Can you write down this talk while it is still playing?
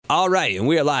All right, and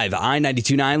we are live.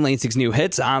 I-92.9, Lansing's new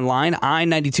hits, online,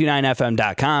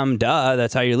 I929FM.com. Duh,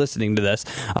 that's how you're listening to this.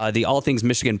 The All Things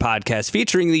Michigan podcast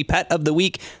featuring the pet of the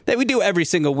week that we do every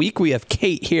single week. We have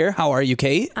Kate here. How are you,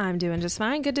 Kate? I'm doing just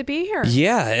fine. Good to be here.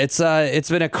 Yeah, it's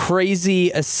been a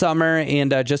crazy summer,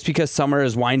 and just because summer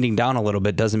is winding down a little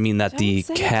bit doesn't mean that the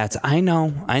cats... I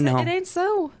know. It ain't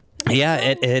so.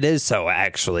 It is so,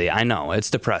 actually. I know. It's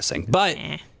depressing. But...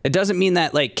 It doesn't mean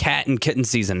that like cat and kitten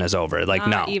season is over. Like,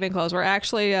 Not no. even close. We're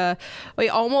actually, we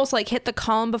almost like hit the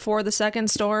calm before the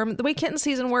second storm. The way kitten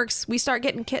season works, we start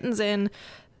getting kittens in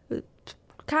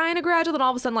kind of gradual, then all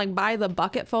of a sudden like by the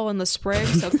bucketful in the spring.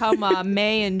 So come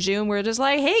May and June, we're just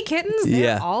like, hey, kittens,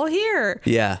 they're all here.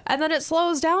 Yeah. And then it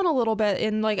slows down a little bit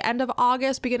in like end of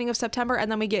August, beginning of September,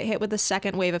 and then we get hit with the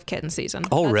second wave of kitten season.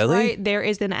 Oh, That's really? Right. There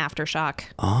is an aftershock.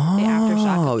 Oh, the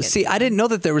aftershock of see, I didn't know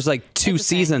that there was like two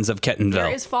seasons of Kittenville.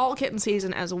 There is fall kitten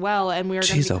season as well, and we are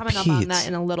going to be coming up on that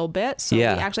in a little bit. So we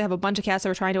actually have a bunch of cats that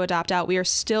we're trying to adopt out. We are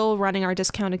still running our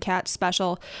discounted cat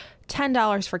special.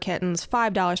 $10 for kittens,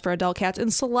 $5 for adult cats,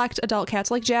 and select adult cats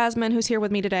like Jasmine, who's here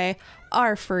with me today,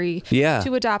 are free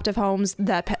to adoptive homes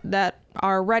that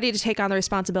are ready to take on the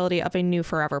responsibility of a new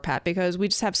forever pet, because we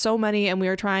just have so many, and we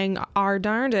are trying our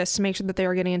darndest to make sure that they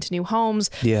are getting into new homes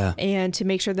and to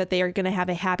make sure that they are going to have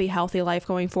a happy, healthy life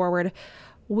going forward.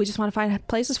 We just want to find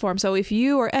places for them. So if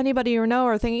you or anybody you know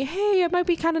are thinking, hey, it might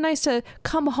be kind of nice to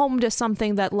come home to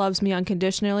something that loves me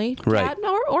unconditionally, cat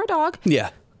or dog. Yeah.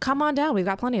 Come on down. We've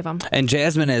got plenty of them. And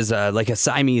Jasmine is like a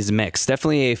Siamese mix.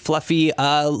 Definitely a fluffy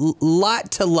lot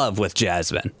to love with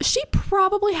Jasmine. She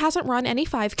probably hasn't run any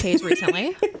 5Ks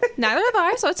recently. Neither have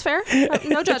I, so it's fair.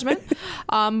 No judgment.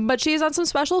 But she's on some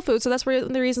special food, so that's one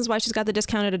of the reasons why she's got the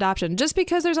discounted adoption. Just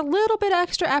because there's a little bit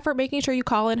extra effort making sure you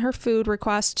call in her food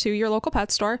request to your local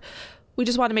pet store. We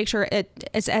just want to make sure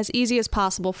it's as easy as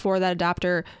possible for that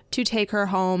adopter to take her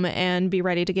home and be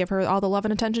ready to give her all the love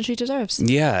and attention she deserves.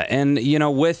 Yeah, and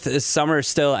with summer's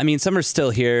still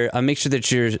here, make sure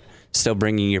that you're still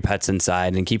bringing your pets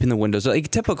inside and keeping the windows, like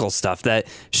typical stuff that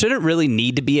shouldn't really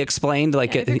need to be explained.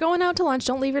 Like if you're going out to lunch,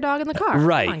 don't leave your dog in the car.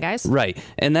 Right. Come on, guys. Right.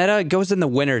 And that goes in the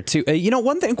winter too.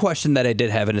 One question that I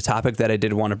did have, and a topic that I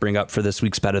did want to bring up for this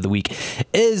week's Pet of the Week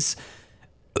is,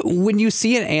 when you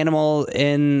see an animal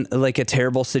in like a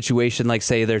terrible situation, like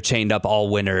say they're chained up all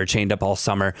winter or chained up all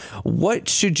summer, what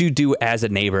should you do as a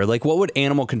neighbor? Like, what would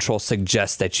animal control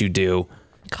suggest that you do?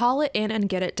 Call it in and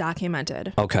get it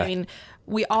documented. Okay. I mean,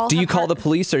 we all do you call the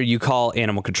police or you call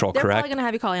animal control? They're correct? probably going to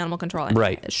have you call animal control.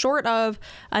 Right. Short of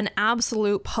an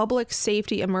absolute public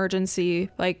safety emergency,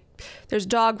 like there's a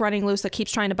dog running loose that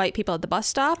keeps trying to bite people at the bus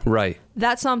stop. Right.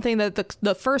 That's something that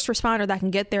the first responder that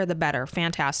can get there, the better.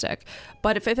 Fantastic.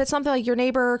 But if it's something like your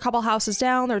neighbor, a couple houses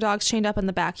down, their dog's chained up in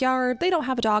the backyard, they don't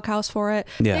have a dog house for it.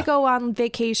 Yeah. They go on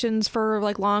vacations for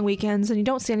like long weekends and you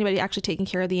don't see anybody actually taking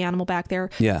care of the animal back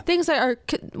there. Yeah. Things that are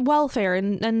welfare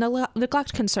and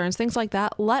neglect concerns, things like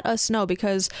that, let us know,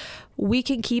 because we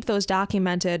can keep those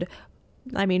documented.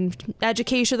 I mean,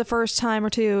 education the first time or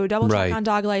two, double check on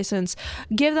dog license,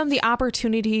 give them the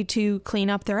opportunity to clean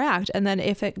up their act. And then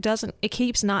if it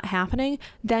keeps not happening,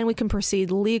 then we can proceed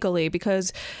legally,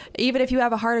 because even if you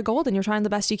have a heart of gold and you're trying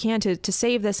the best you can to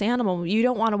save this animal, you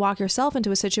don't want to walk yourself into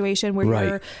a situation where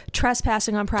you're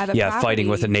trespassing on private property. Fighting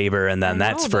with a neighbor, and then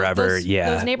that's forever.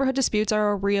 Those neighborhood disputes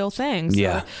are a real thing.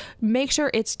 So make sure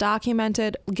it's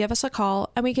documented. Give us a call,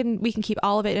 and we can keep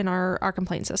all of it in our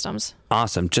complaint systems.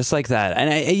 Awesome. Just like that. And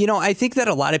I think that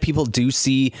a lot of people do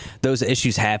see those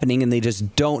issues happening and they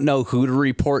just don't know who to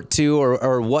report to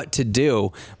or what to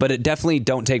do. But it definitely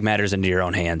don't take matters into your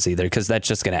own hands either, because that's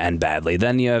just going to end badly.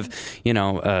 Then you have,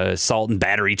 assault and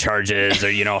battery charges,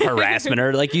 or, harassment,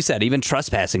 or like you said, even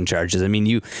trespassing charges. I mean,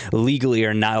 you legally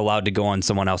are not allowed to go on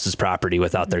someone else's property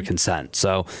without their consent.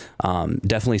 So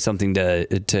definitely something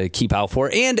to keep out for.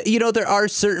 And, there are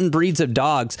certain breeds of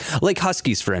dogs, like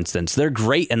Huskies, for instance. They're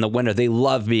great in the winter. They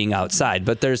love being outside.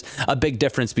 But there's a big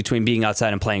difference between being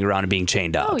outside and playing around and being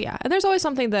chained up. Oh, yeah. And there's always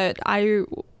something that I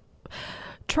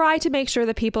try to make sure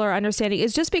that people are understanding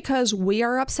is just because we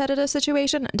are upset at a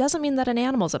situation doesn't mean that an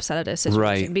animal's upset at a situation.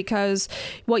 Right. Because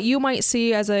what you might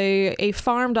see as a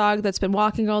farm dog that's been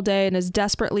walking all day and is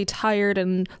desperately tired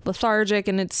and lethargic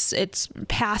and it's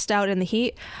passed out in the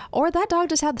heat, or that dog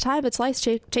just had the time of its life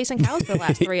chasing cows for the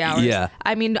last 3 hours. Yeah.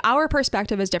 I mean, our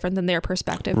perspective is different than their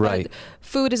perspective. Right. But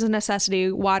food is a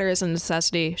necessity. Water is a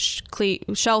necessity.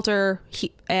 Shelter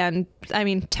and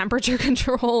temperature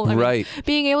control,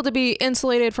 being able to be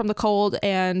insulated from the cold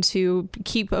and to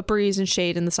keep a breeze and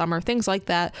shade in the summer, things like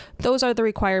that. Those are the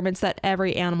requirements that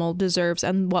every animal deserves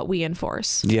and what we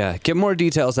enforce. Yeah. Get more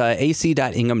details at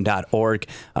ac.ingham.org.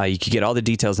 You can get all the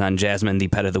details on Jasmine, the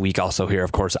Pet of the Week, also here,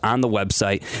 of course, on the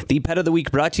website. The Pet of the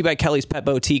Week brought to you by Kelly's Pet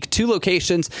Boutique, 2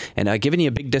 locations, and giving you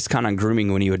a big discount on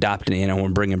grooming when you adopt an animal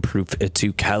and bring proof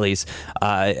to Kelly's.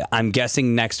 I'm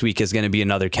guessing next week is going to be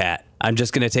another cat. I'm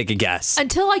just going to take a guess.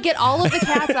 Until I get all of the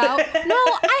cats out. No,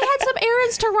 I had some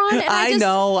errands to run. And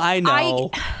I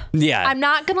know. Yeah. I'm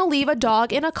not going to leave a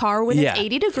dog in a car when it's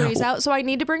 80 degrees out, so I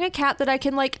need to bring a cat that I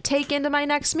can take into my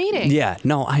next meeting. Yeah,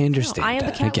 no, I understand. I am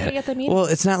the cat lady at the meeting. Well,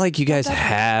 it's not like you guys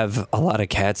have a lot of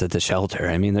cats at the shelter.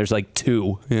 I mean, there's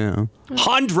 2,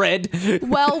 100.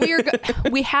 Well,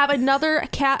 we have another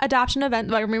cat adoption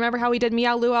event. Remember how we did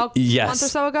Meow Luau a month or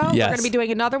so ago? Yes. We're going to be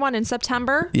doing another one in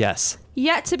September. Yes.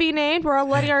 Yet to be named. We're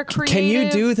letting our creative... Can you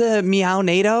do the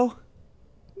Meow-nado?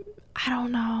 I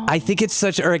don't know. I think it's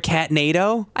or a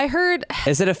cat-nado. I heard...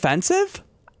 Is it offensive?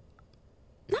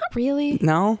 Not really.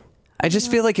 No? I just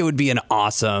feel like it would be an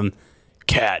awesome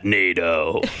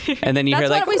cat-nado. And then you hear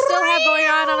That's what we still have going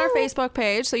on our Facebook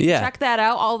page, so you can check that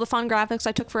out. All the fun graphics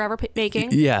I took forever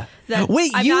making. Yeah.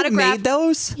 Wait, you made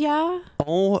those? Yeah.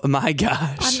 Oh my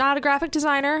gosh. I'm not a graphic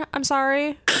designer. I'm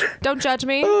sorry. Don't judge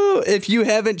me. If you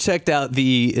haven't checked out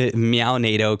the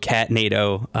Meow-nado,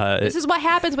 cat-nado. This is what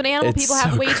happens when animal people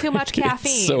have way too much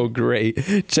caffeine. It's so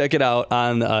great. Check it out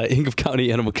on Ingham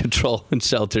County Animal Control and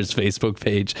Shelter's Facebook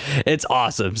page. It's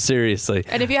awesome. Seriously.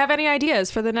 And if you have any ideas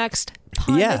for the next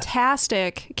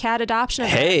fantastic cat adoption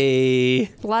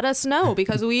event, let us know,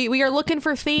 because we are looking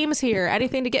for themes here.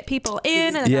 Anything to get people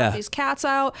in and have these cats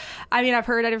out. I mean, I've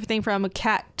heard everything from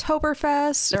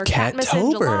Cattoberfest or Catmas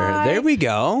in July. There we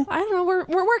go. I don't know.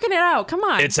 We're working it out. Come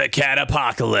on. It's a cat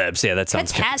apocalypse. Yeah, that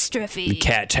sounds catastrophe.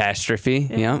 Catastrophe.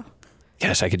 Yeah.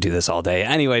 Gosh, I could do this all day.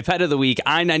 Anyway, Pet of the Week,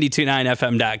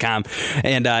 i929fm.com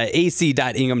and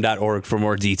ac.ingham.org for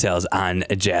more details on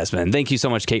Jasmine. Thank you so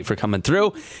much, Kate, for coming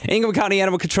through. Ingham County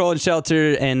Animal Control and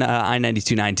Shelter and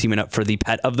I929 teaming up for the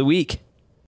Pet of the Week.